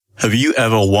Have you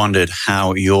ever wondered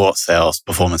how your sales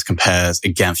performance compares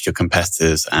against your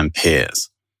competitors and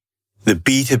peers? The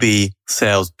B2B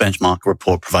Sales Benchmark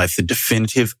Report provides the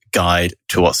definitive guide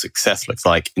to what success looks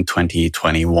like in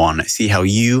 2021. See how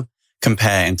you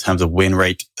compare in terms of win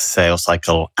rate, sales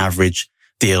cycle, average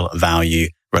deal value,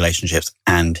 relationships,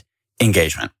 and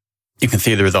engagement. You can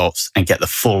see the results and get the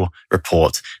full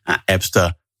report at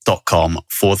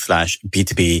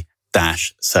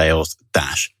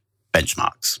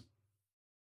ebsta.com/B2B-sales-benchmarks.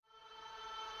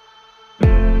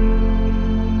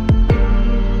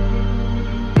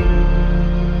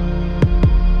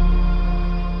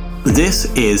 This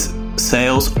is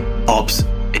Sales Ops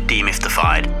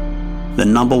Demystified, the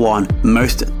 #1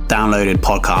 most downloaded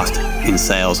podcast in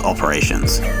sales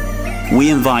operations.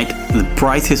 We invite the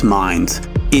brightest minds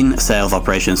in sales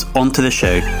operations onto the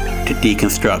show to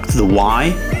deconstruct the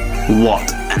why,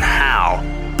 what, and how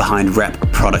behind rep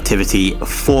productivity,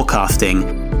 forecasting,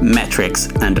 metrics,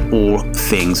 and all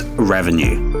things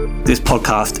revenue. This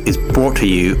podcast is brought to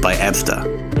you by Ebsta,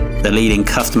 the leading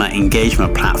customer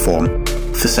engagement platform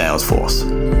for Salesforce.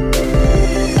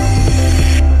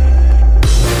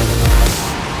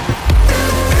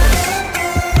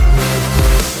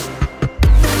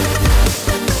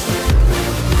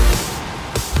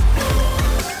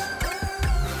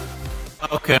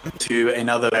 Welcome to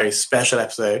another very special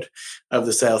episode of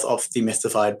the Sales Ops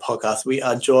Demystified podcast. We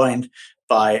are joined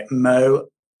by Mo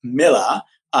Miller,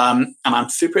 and I'm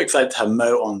super excited to have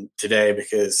Mo on today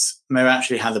because Mo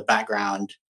actually has a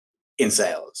background in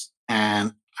sales.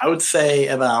 And I would say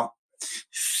about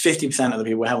 50% of the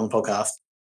people we have on the podcast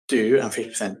do and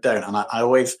 50% don't. And I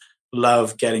always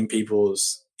love getting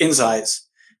people's insights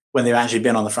when they've actually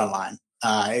been on the front line.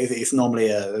 It's normally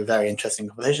a very interesting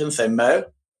conversation. So Mo,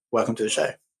 welcome to the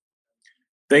show.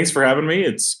 Thanks for having me.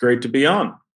 It's great to be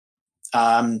on.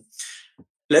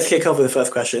 Let's kick off with the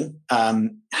first question.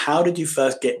 How did you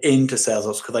first get into sales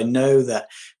ops? Because I know that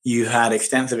you had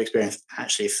extensive experience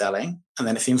actually selling, and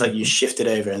then it seems like you shifted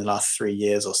over in the last 3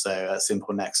 years or so at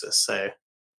Simple Nexus. So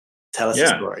tell us the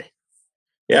story.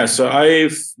 Yeah, so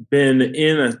I've been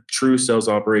in a true sales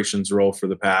operations role for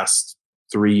the past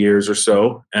 3 years or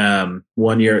so.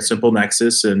 1 year at Simple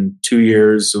Nexus and 2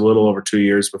 years, a little over 2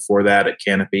 years before that at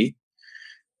Canopy.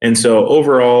 And so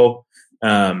overall,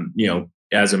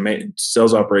 as a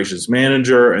sales operations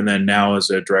manager, and then now as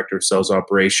a director of sales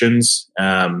operations,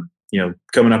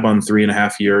 coming up on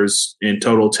 3.5 years in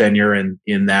total tenure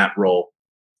in that role.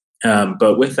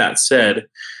 But with that said,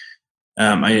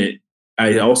 I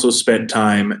also spent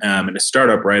time in a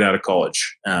startup right out of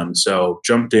college. So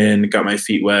jumped in, got my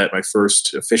feet wet. My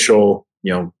first official,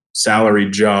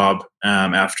 salaried job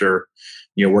after,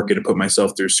 working to put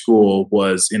myself through school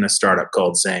was in a startup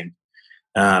called Zang.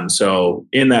 So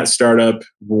in that startup,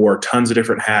 wore tons of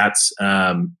different hats.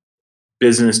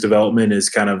 Business development is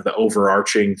kind of the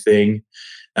overarching thing,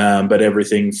 but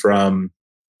everything from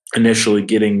initially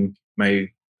getting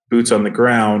my boots on the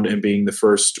ground and being the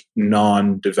first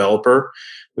non-developer.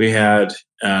 We had,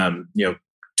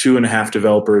 2.5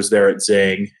 developers there at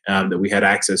Zang that we had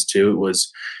access to. It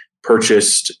was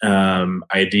purchased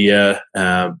idea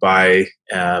by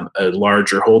a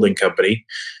larger holding company,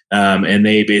 and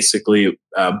they basically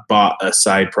bought a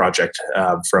side project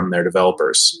from their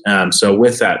developers. So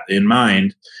with that in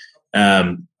mind,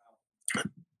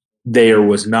 there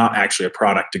was not actually a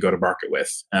product to go to market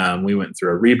with. We went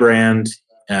through a rebrand.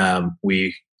 I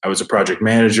was a project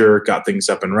manager, got things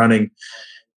up and running,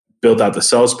 built out the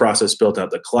sales process, built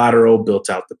out the collateral, built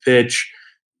out the pitch,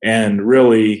 and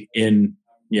really in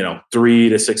 3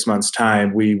 to 6 months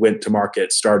time, we went to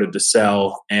market, started to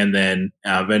sell, and then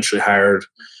eventually hired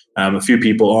a few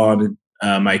people on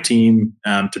my team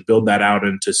to build that out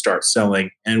and to start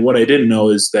selling. And what I didn't know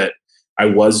is that I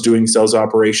was doing sales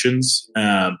operations,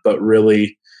 but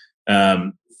really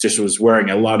just was wearing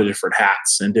a lot of different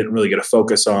hats and didn't really get a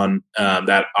focus on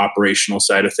that operational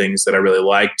side of things that I really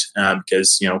liked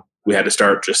because, we had to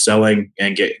start just selling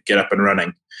and get up and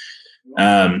running.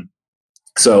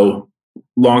 So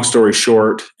long story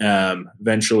short,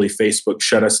 eventually Facebook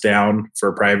shut us down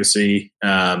for privacy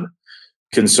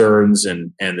concerns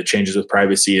and the changes with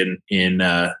privacy in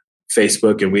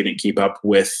Facebook, and we didn't keep up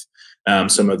with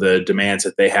some of the demands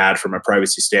that they had from a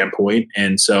privacy standpoint.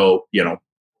 And so,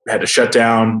 had to shut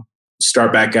down,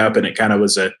 start back up, and it kind of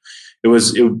was it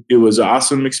was an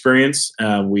awesome experience.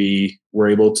 We were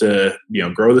able to,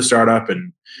 grow the startup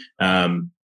and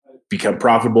become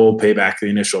profitable, pay back the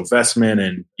initial investment,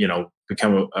 and,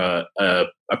 become a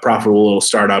profitable little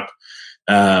startup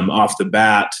off the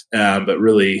bat, but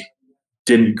really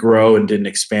didn't grow and didn't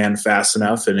expand fast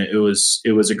enough. And it was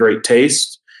a great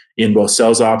taste. in both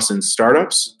sales ops and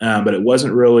startups, but it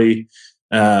wasn't really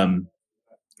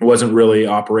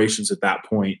operations at that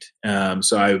point.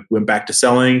 So I went back to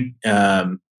selling,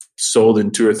 sold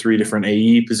in 2 or 3 different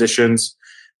AE positions,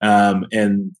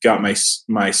 and got my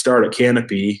start at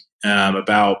Canopy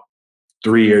about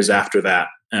 3 years after that.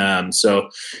 So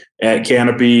at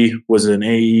Canopy was an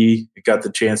AE, got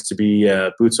the chance to be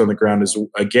boots on the ground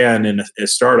again in a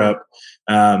startup,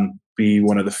 be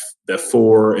one of the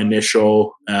 4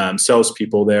 initial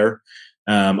salespeople there.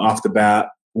 Off the bat,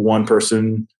 one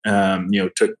person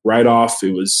took right off.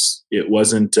 It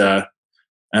wasn't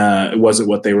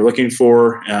what they were looking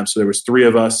for. So there was 3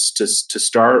 of us to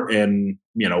start, and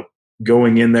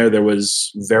going in there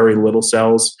was very little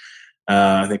sales.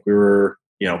 I think we were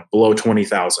below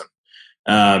 20,000,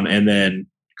 and then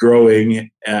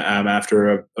growing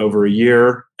after over a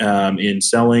year in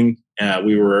selling,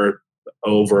 we were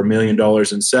over $1 million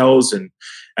in sales, and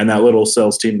that little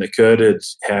sales team that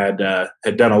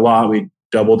had done a lot. We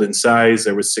doubled in size.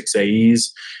 There was 6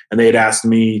 AEs, and they had asked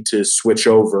me to switch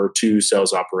over to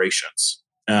sales operations.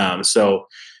 So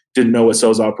didn't know what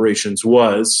sales operations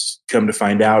was. Come to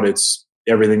find out, it's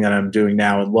everything that I'm doing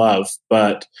now and love.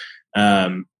 But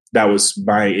that was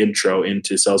my intro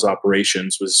into sales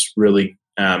operations, was really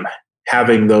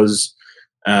having those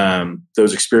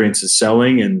experiences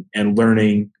selling and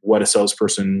learning what a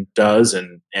salesperson does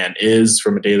and is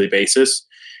from a daily basis,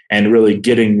 and really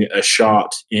getting a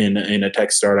shot in a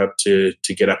tech startup to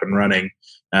get up and running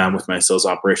with my sales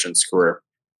operations career.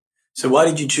 So why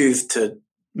did you choose to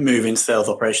move into sales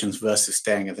operations versus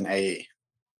staying as an AE?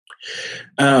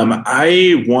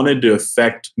 I wanted to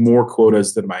affect more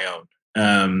quotas than my own.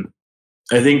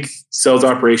 I think sales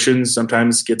operations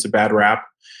sometimes gets a bad rap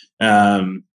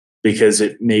because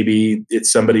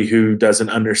it's somebody who doesn't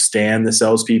understand the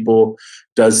salespeople,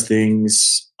 does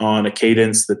things on a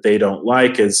cadence that they don't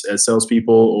like as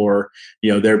salespeople, or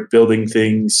they're building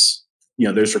things.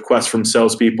 There's requests from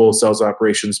salespeople, sales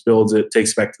operations builds it,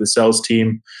 takes it back to the sales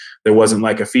team. There wasn't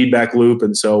like a feedback loop,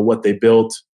 and so what they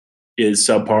built is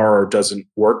subpar or doesn't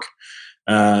work.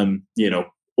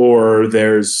 Or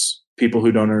there's people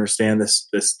who don't understand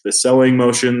the selling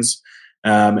motions,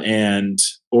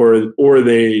 or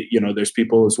they, there's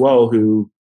people as well who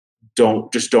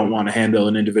don't want to handle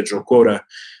an individual quota.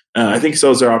 I think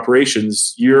sales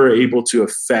operations, you're able to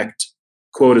affect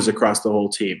quotas across the whole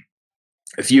team.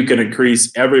 If you can increase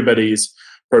everybody's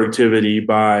productivity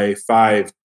by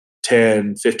 5,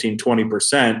 10, 15,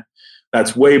 20%,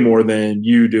 that's way more than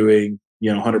you doing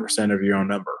 100% of your own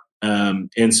number.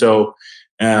 And so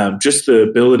just the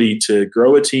ability to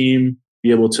grow a team,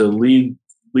 be able to lead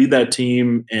that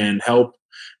team and help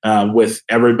with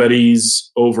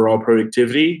everybody's overall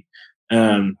productivity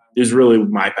is really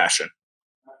my passion.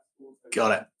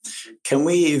 Got it. Can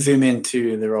we zoom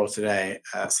into the role today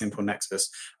at Simple Nexus?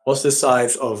 What's the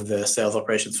size of the sales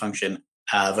operations function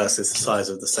versus the size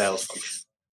of the sales function?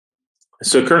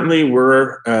 So currently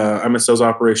I'm a sales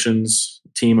operations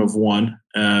team of 1.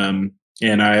 And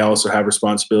I also have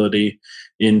responsibility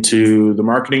into the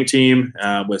marketing team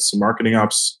with some marketing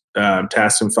ops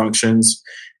tasks and functions,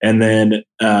 and then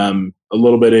a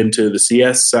little bit into the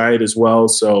CS side as well.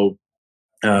 So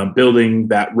building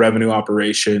that revenue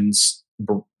operations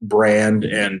brand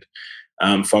and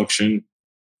function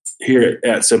here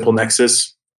at Simple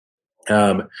Nexus.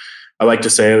 I like to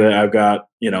say that I've got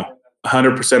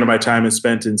 100% of my time is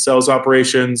spent in sales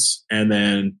operations, and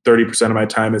then 30% of my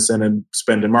time is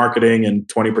spent in marketing, and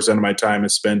 20% of my time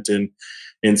is spent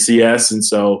in CS. And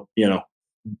so,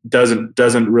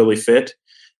 doesn't really fit.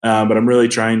 But I'm really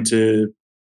trying to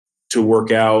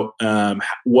work out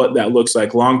what that looks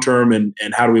like long term, and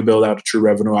how do we build out a true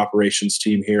revenue operations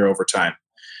team here over time.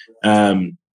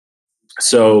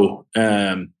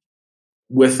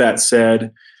 With that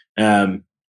said,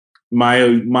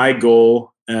 my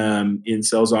goal in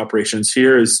sales operations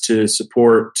here is to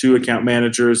support 2 account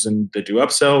managers and they do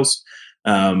upsells,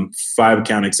 5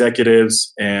 account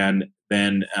executives, and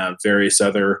then various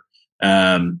other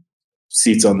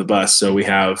seats on the bus. So we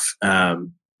have a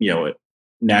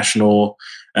national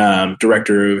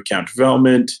director of account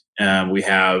development. We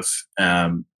have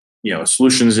a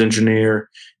solutions engineer.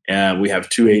 We have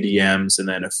 2 ADMs, and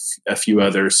then a few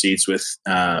other seats with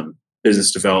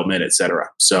business development, et cetera.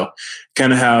 So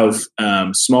kind of have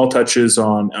small touches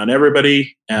on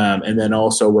everybody. And then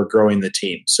also we're growing the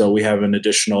team. So we have an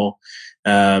additional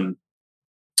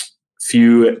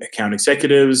few account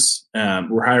executives.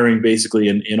 We're hiring basically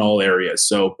in all areas.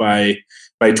 So by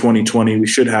 2020, we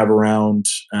should have around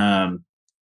 10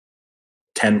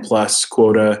 plus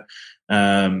quota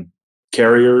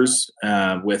carriers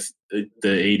with the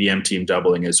ADM team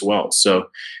doubling as well. So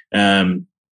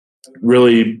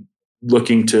really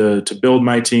looking to build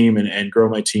my team and grow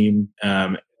my team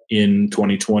in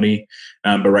 2020.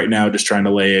 But right now, just trying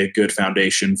to lay a good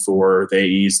foundation for the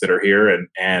AEs that are here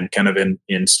and kind of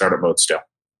in startup mode still.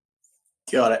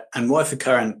 Got it. And what's the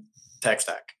current tech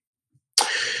stack?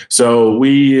 So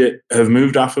we have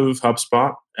moved off of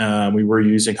HubSpot. We were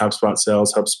using HubSpot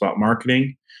Sales, HubSpot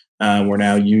Marketing. We're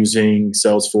now using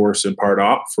Salesforce and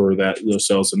Pardot for those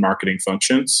sales and marketing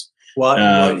functions.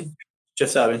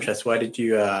 Just out of interest, why did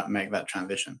you make that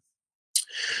transition?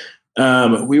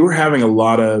 We were having a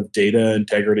lot of data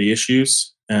integrity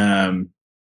issues. There's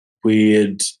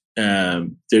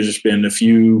just been a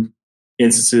few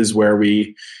instances where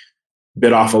we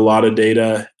bit off a lot of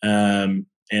data, and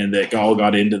that all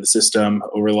got into the system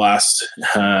over the last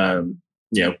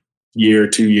year,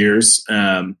 2 years,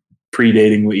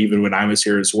 predating even when I was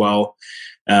here as well.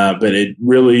 But it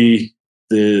really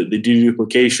the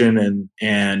deduplication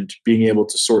and being able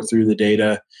to sort through the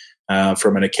data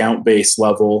from an account-based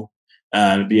level,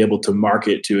 be able to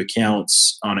market to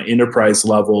accounts on an enterprise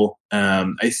level.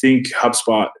 I think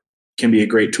HubSpot can be a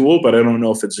great tool, but I don't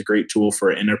know if it's a great tool for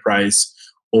an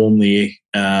enterprise-only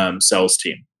sales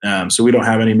team. So we don't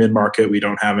have any mid-market. We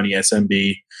don't have any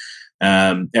SMB.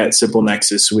 At Simple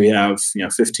Nexus, we have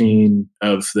 15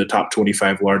 of the top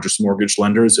 25 largest mortgage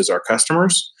lenders as our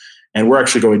customers. And we're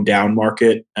actually going down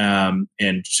market and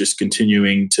just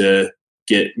continuing to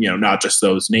get, not just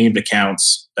those named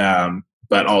accounts,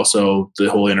 but also the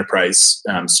whole enterprise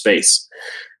space.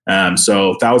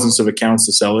 So thousands of accounts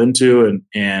to sell into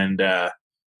and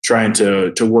trying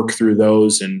to work through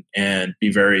those and be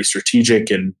very strategic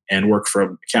and work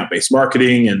from account-based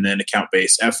marketing and then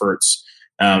account-based efforts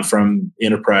from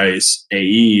enterprise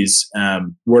AEs.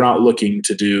 We're not looking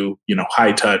to do,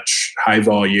 high touch, high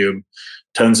volume,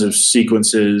 tons of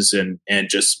sequences and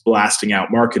just blasting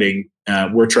out marketing.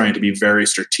 We're trying to be very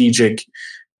strategic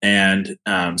and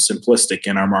simplistic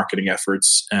in our marketing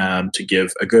efforts to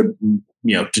give a good,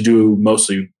 to do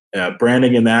mostly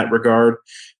branding in that regard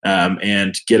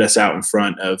and get us out in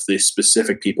front of the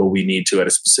specific people we need to at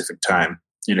a specific time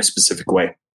in a specific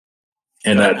way.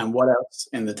 And what else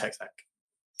in the tech stack?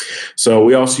 So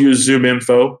we also use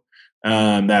ZoomInfo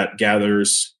that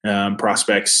gathers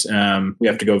prospects. We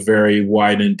have to go very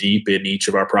wide and deep in each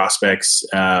of our prospects.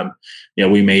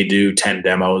 We may do 10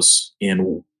 demos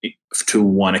to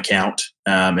one account.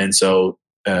 And so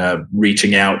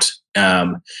reaching out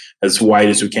as wide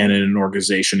as we can in an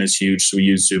organization is huge. So we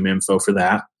use ZoomInfo for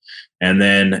that. And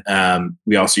then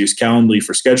we also use Calendly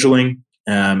for scheduling.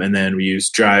 And then we use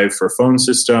Drive for phone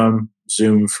system,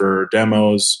 Zoom for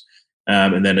demos,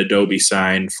 and then Adobe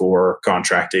Sign for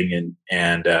contracting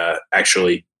and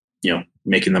actually,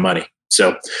 making the money.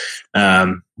 So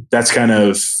that's kind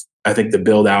of, I think, the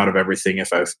build out of everything.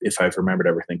 If I've remembered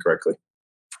everything correctly.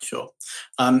 Sure.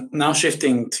 Now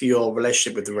shifting to your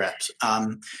relationship with the reps,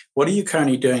 what are you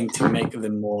currently doing to make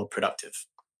them more productive?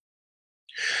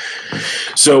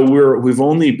 So we've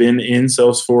only been in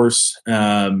Salesforce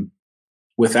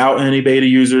without any beta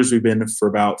users. We've been for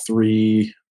about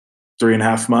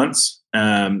 3.5 months.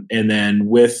 And then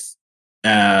with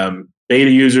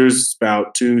beta users,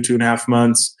 about 2.5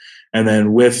 months. And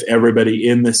then with everybody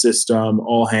in the system,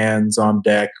 all hands on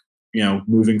deck,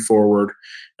 moving forward,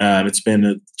 it's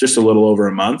been just a little over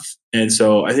a month. And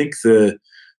so I think the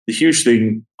huge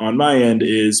thing on my end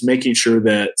is making sure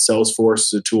that Salesforce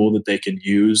is a tool that they can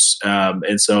use.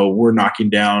 And so we're knocking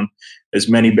down as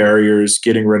many barriers,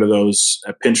 getting rid of those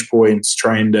pinch points,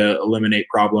 trying to eliminate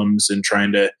problems and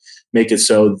trying to make it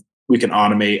so we can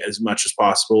automate as much as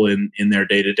possible in their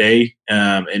day-to-day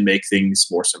and make things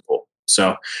more simple.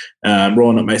 So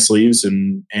rolling up my sleeves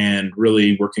and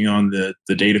really working on the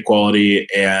data quality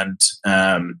and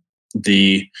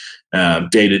the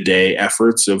day-to-day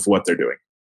efforts of what they're doing.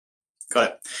 Got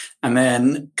it. And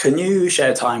then can you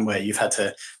share a time where you've had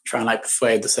to try and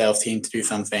persuade the sales team to do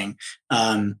something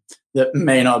that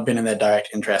may not have been in their direct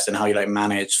interest, and how you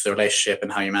manage the relationship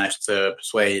and how you manage to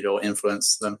persuade or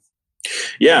influence them?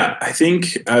 Yeah, I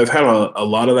think I've had a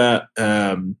lot of that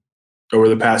over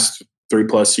the past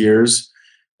 3+ years.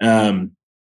 Kind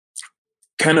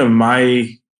of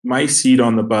my seat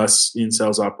on the bus in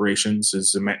sales operations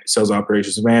is sales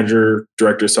operations manager,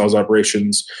 director of sales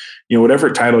operations. Whatever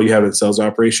title you have in sales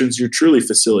operations, you're truly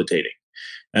facilitating.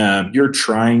 You're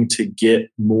trying to get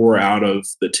more out of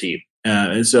the team.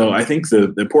 And so I think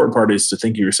the important part is to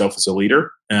think of yourself as a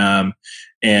leader and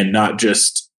not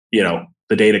just,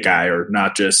 the data guy, or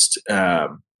not just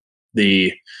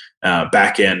the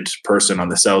back end person on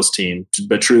the sales team,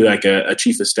 but truly like a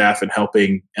chief of staff and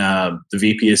helping the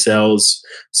VP of sales,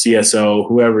 CSO,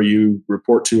 whoever you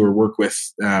report to or work with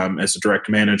as a direct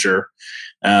manager.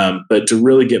 But to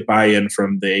really get buy-in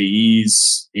from the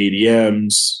AEs,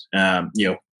 ADMs,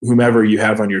 whomever you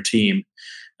have on your team.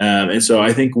 And so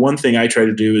I think one thing I try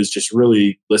to do is just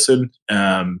really listen.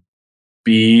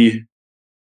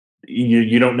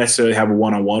 You don't necessarily have a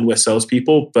one-on-one with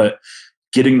salespeople, but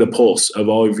getting the pulse of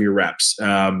all of your reps.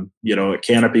 At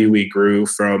Canopy, we grew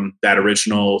from that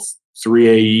original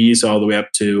 3 AEs all the way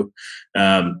up to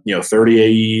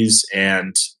 30 AEs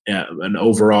and an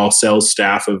overall sales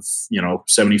staff of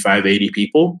 75, 80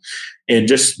 people, and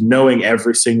just knowing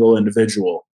every single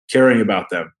individual, caring about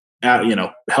them,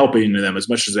 helping them as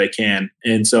much as they can.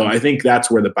 And so I think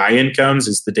that's where the buy-in comes,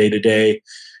 is the day-to-day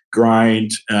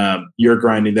grind. You're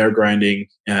grinding, they're grinding.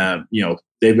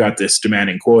 They've got this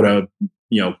demanding quota,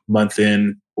 month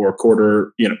in or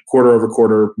quarter over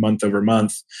quarter, month over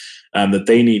month, that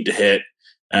they need to hit.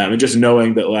 And just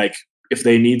knowing that, like, if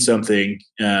they need something,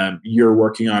 you're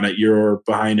working on it, you're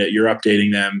behind it, you're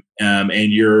updating them,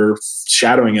 and you're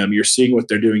shadowing them. You're seeing what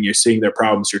they're doing. You're seeing their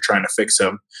problems. You're trying to fix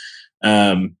them.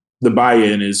 The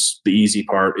buy-in is the easy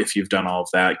part if you've done all of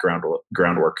that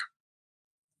groundwork.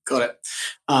 Got it.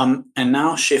 And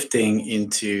now shifting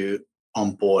into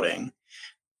onboarding,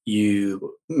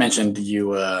 you mentioned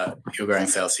you're growing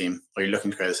sales team, or you're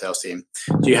looking to grow the sales team.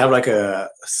 Do you have like a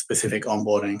specific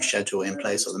onboarding schedule in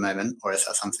place at the moment, or is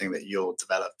that something that you'll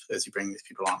develop as you bring these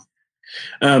people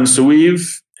on? So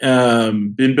we've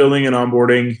been building an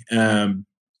onboarding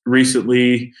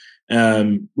recently.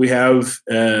 We have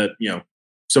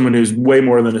someone who's way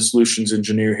more than a solutions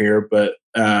engineer here, but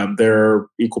they're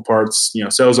equal parts,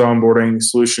 sales onboarding,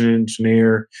 solution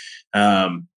engineer,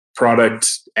 product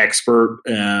expert,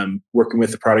 working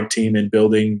with the product team and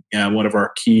building one of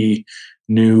our key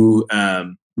new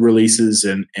releases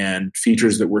and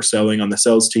features that we're selling on the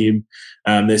sales team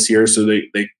this year. So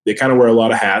they kind of wear a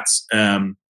lot of hats.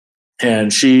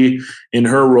 And she, in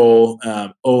her role,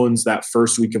 owns that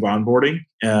first week of onboarding.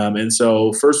 And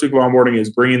so first week of onboarding is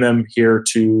bringing them here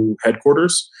to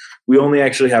headquarters. We only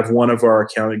actually have one of our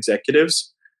account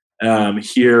executives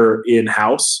here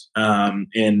in-house.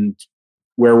 And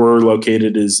where we're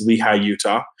located is Lehi,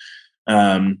 Utah.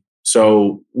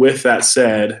 So with that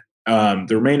said, the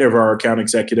remainder of our account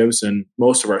executives and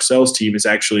most of our sales team is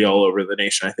actually all over the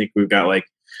nation. I think we've got like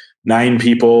 9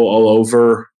 people all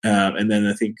over, and then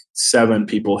I think 7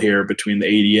 people here between the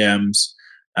ADMs,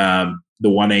 the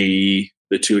 1 AE,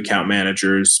 the 2 account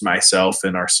managers, myself,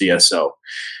 and our CSO.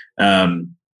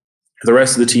 The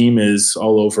rest of the team is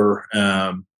all over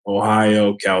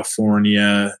Ohio,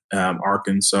 California,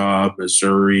 Arkansas,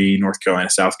 Missouri, North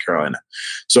Carolina, South Carolina.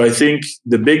 So I think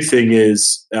the big thing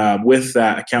is with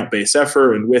that account-based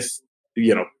effort and with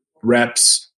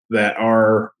reps that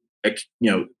are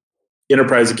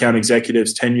enterprise account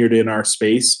executives tenured in our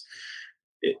space,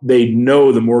 they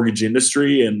know the mortgage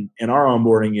industry, and our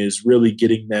onboarding is really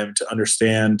getting them to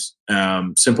understand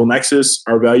SimpleNexus,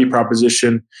 our value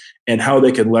proposition, and how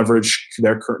they can leverage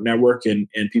their current network and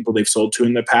people they've sold to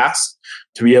in the past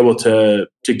to be able to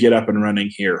get up and running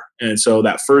here. And so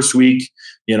that first week,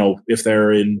 if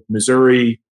they're in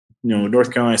Missouri,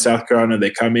 North Carolina, South Carolina, they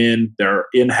come in, they're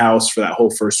in-house for that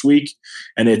whole first week,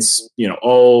 and it's,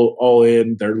 all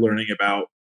in. They're learning about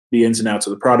the ins and outs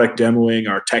of the product, demoing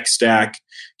our tech stack,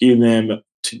 getting them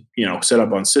to, set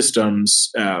up on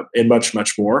systems, and much,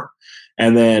 much more.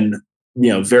 And then,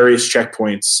 various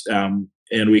checkpoints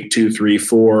in week 2, 3,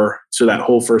 4. So that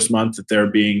whole first month that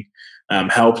they're being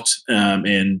helped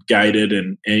and guided,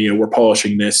 and we're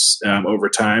polishing this over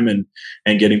time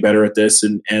and getting better at this,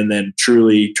 and then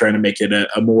truly trying to make it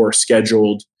a more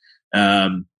scheduled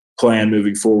plan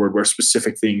moving forward, where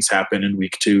specific things happen in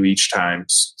week 2 each time,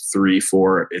 3,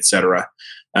 4, etc.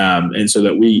 And so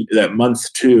that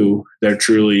month 2, they're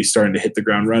truly starting to hit the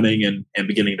ground running and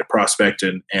beginning to prospect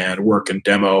and work and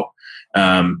demo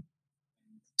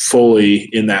fully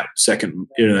in that second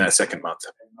month.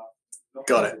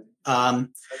 Got it. And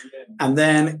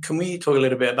then can we talk a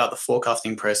little bit about the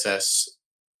forecasting process?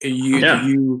 Do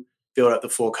you build up the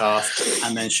forecast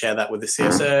and then share that with the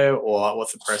CSO, or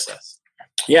what's the process?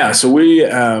 Yeah, so we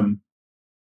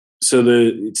so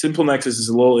the SimpleNexus is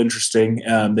a little interesting.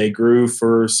 They grew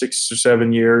for 6 or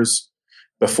 7 years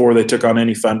before they took on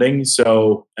any funding.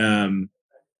 So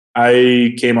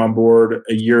I came on board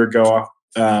a year ago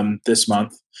this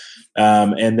month.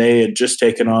 And they had just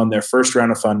taken on their first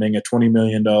round of funding, a $20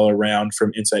 million round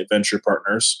from Insight Venture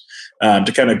Partners,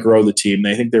 to kind of grow the team.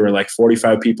 I think they were like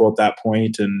 45 people at that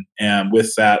point. And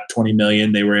with that $20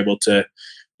 million, they were able to,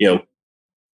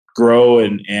 grow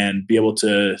and be able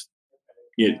to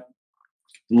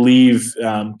leave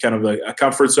kind of a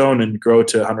comfort zone and grow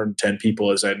to 110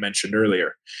 people, as I mentioned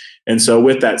earlier. And so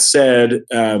with that said,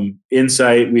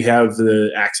 Insight, we have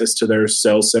the access to their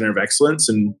sales center of excellence.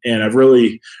 And I've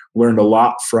really learned a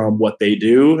lot from what they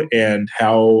do and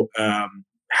how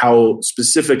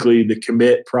specifically the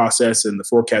commit process and the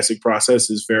forecasting process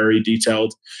is very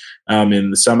detailed in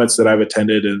the summits that I've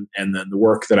attended and then the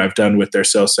work that I've done with their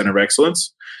sales center of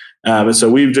excellence. And so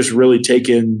we've just really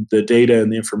taken the data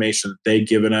and the information that they've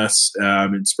given us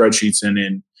in spreadsheets and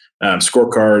in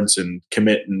scorecards and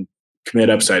commit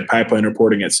upside pipeline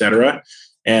reporting, et cetera.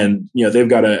 And they've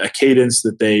got a cadence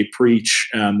that they preach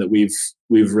that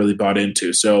we've really bought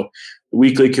into. So a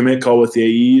weekly commit call with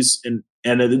the AEs, and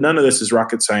none of this is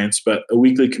rocket science, but a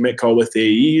weekly commit call with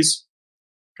the AEs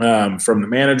from the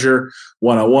manager,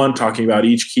 one-on-one, talking about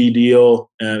each key deal,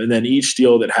 and then each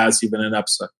deal that has even an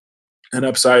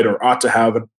upside or ought to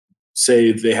have,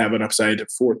 say they have an upside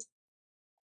for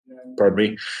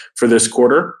this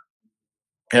quarter.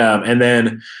 And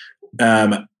then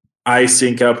I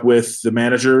sync up with the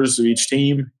managers of each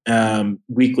team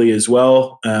weekly as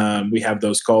well. We have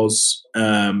those calls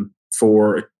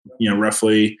for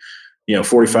roughly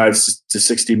 45 to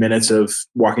 60 minutes of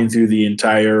walking through the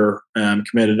entire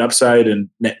committed upside and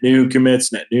net new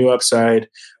commits, net new upside,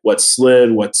 what's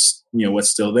slid, what's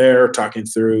still there, talking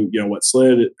through what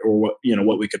slid or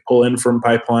what we could pull in from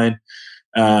pipeline.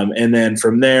 And then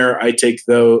from there, I take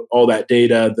all that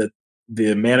data that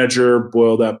the manager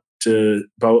boiled up to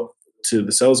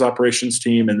the sales operations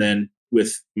team, and then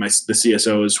with the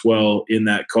CSO as well in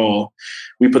that call,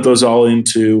 we put those all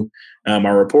into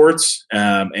our reports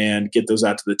and get those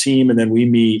out to the team. And then we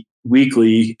meet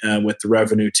weekly with the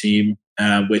revenue team,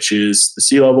 which is the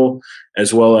C-level,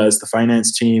 as well as the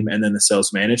finance team, and then the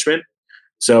sales management.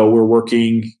 So we're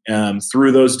working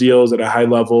through those deals at a high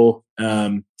level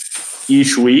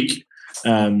each week.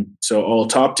 So all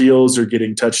top deals are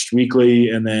getting touched weekly,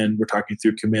 and then we're talking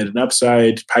through commit and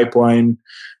upside, pipeline,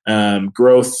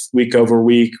 growth week over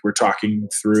week. We're talking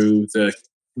through the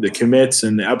commits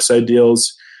and the upside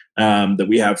deals that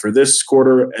we have for this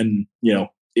quarter. And,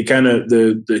 it kind of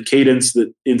the cadence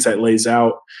that Insight lays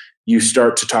out, you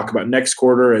start to talk about next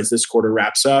quarter as this quarter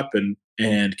wraps up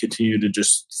and continue to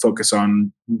just focus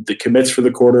on the commits for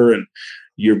the quarter. And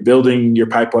you're building your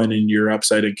pipeline and your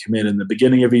upside and commit in the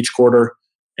beginning of each quarter.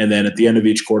 And then at the end of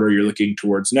each quarter, you're looking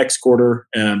towards next quarter.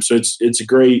 So it's a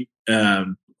great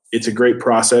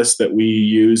process that we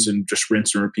use and just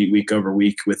rinse and repeat week over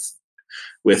week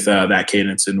with that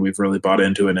cadence. And we've really bought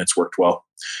into it and it's worked well.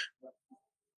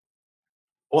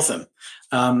 Awesome.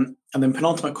 And then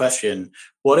penultimate question,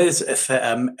 what is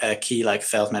a key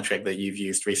sales metric that you've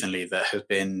used recently that has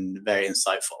been very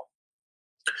insightful?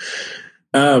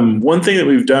 One thing that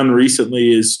we've done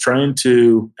recently is trying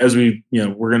to, as we're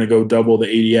going to go double the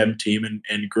ADM team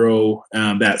and grow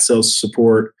that sales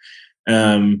support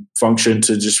function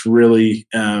to just really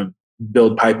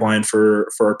build pipeline for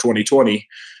 2020.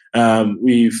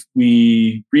 We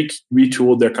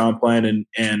retooled their comp plan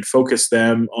and focused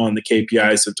them on the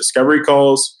KPIs of discovery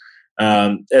calls,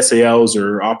 SALs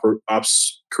or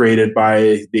ops created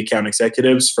by the account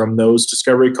executives from those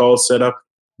discovery calls set up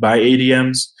by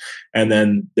ADMs, and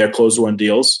then their closed won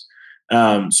deals.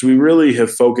 So we really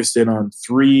have focused in on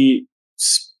 3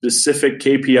 specific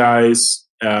KPIs.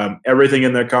 Everything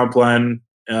in their comp plan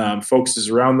focuses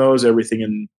around those,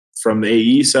 everything from the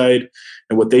AE side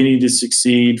and what they need to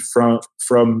succeed from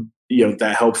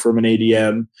that help from an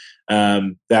ADM.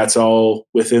 That's all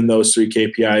within those 3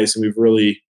 KPIs. And we've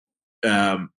really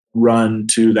run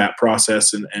to that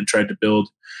process and tried to build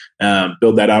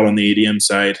that out on the ADM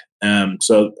side.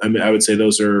 So I would say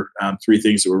those are 3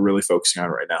 things that we're really focusing on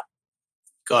right now.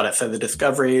 Got it. So the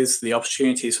discoveries, the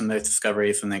opportunities from those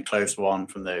discoveries, and then closed won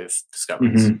from those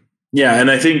discoveries. Mm-hmm. Yeah, and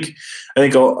I think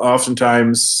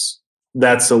oftentimes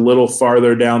that's a little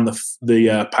farther down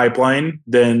the pipeline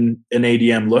than an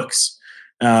ADM looks,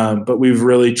 but we've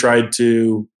really tried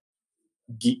to,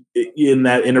 in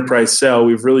that enterprise sale,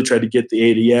 we've really tried to get the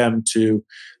ADM to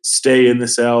stay in the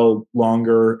sale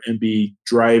longer and be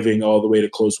driving all the way to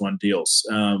close won deals.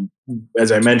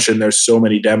 As I mentioned, there's so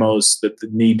many demos that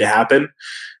need to happen.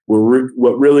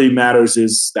 What really matters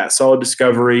is that solid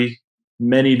discovery,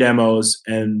 many demos,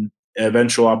 and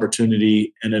eventual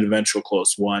opportunity and an eventual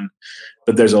close won.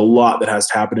 But there's a lot that has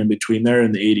to happen in between there,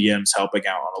 and the ADM's helping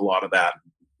out on a lot of that,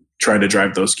 trying to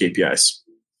drive those KPIs.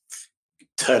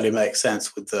 Totally makes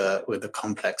sense with the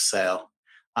complex sale.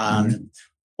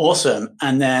 Awesome.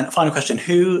 And then final question,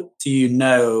 who do you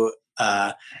know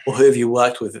or who have you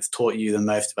worked with that's taught you the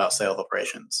most about sales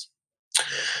operations?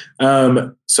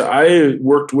 So I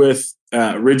worked with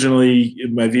originally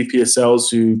my VP of sales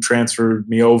who transferred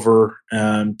me over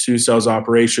to sales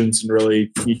operations, and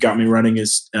really he got me running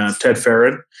is Ted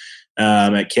Farron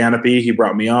at Canopy. He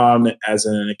brought me on as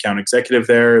an account executive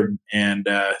there and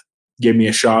gave me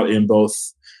a shot in both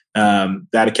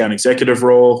that account executive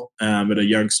role at a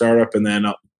young startup, and then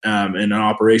in an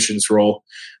operations role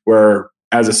where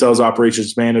as a sales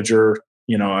operations manager,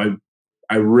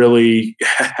 I really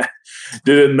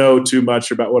didn't know too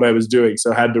much about what I was doing.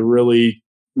 So I had to really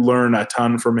learn a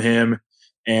ton from him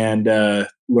and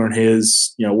learn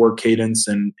his, work cadence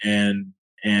and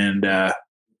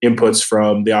inputs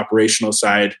from the operational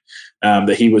side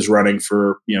that he was running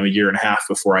for, a year and a half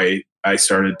before I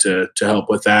started to help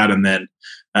with that and then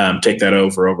take that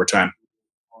over time.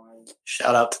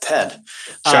 Shout out to Ted.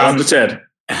 Shout out to Ted.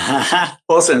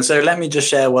 Awesome. So let me just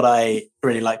share what I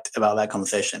really liked about that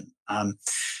conversation.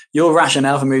 Your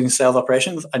rationale for moving sales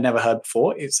operations, I'd never heard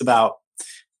before. It's about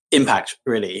impact,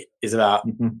 really. It's about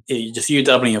just you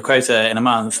doubling your quota in a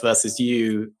month versus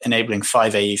you enabling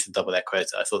 5 AEs to double their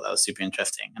quota. I thought that was super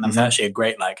interesting. And that's actually a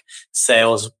great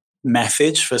sales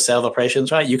message for sales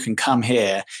operations, right? You can come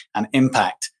here and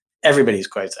impact everybody's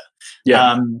quota.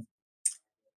 Yeah.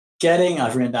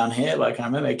 I've written down here, but I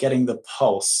can't remember, getting the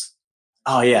pulse.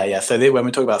 Oh, yeah. So when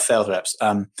we talk about sales reps,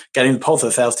 getting the pulse of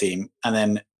the sales team, and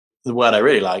then the word I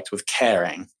really liked was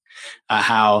caring,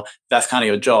 how that's kind of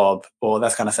your job, or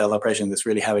that's kind of sales operation that's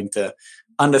really having to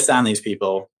understand these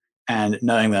people and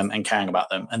knowing them and caring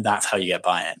about them. And that's how you get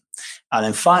buy-in. And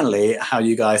then finally, how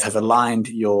you guys have aligned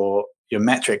your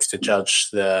metrics to judge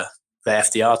the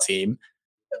SDR team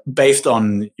based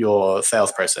on your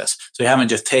sales process. So you haven't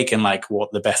just taken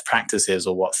what the best practice is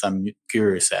or what some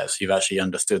guru says. You've actually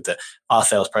understood that our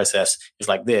sales process is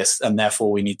like this, and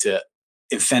therefore we need to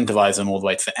incentivize them all the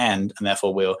way to the end, and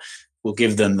therefore we'll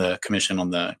give them the commission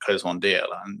on the close one deal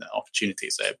and the opportunity.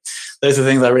 So those are the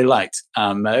things I really liked.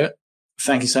 Mo,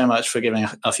 thank you so much for giving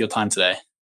us your time today.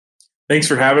 Thanks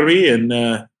for having me, and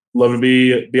love to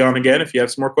be on again if you have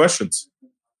some more questions.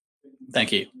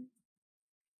 Thank you.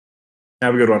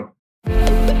 Have a good one.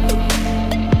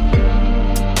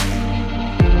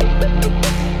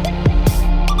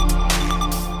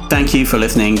 Thank you for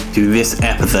listening to this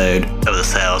episode of the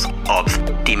Sales Ops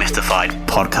Demystified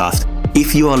podcast.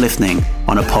 If you are listening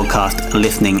on a podcast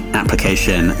listening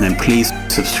application, then please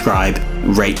subscribe,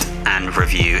 rate, and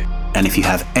review. And if you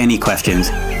have any questions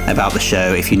about the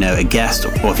show, if you know a guest,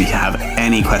 or if you have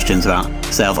any questions about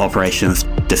sales operations,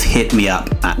 just hit me up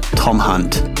at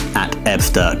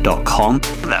tomhunt@ebster.com.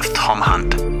 That's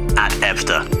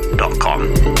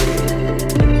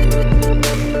tomhunt@ebster.com.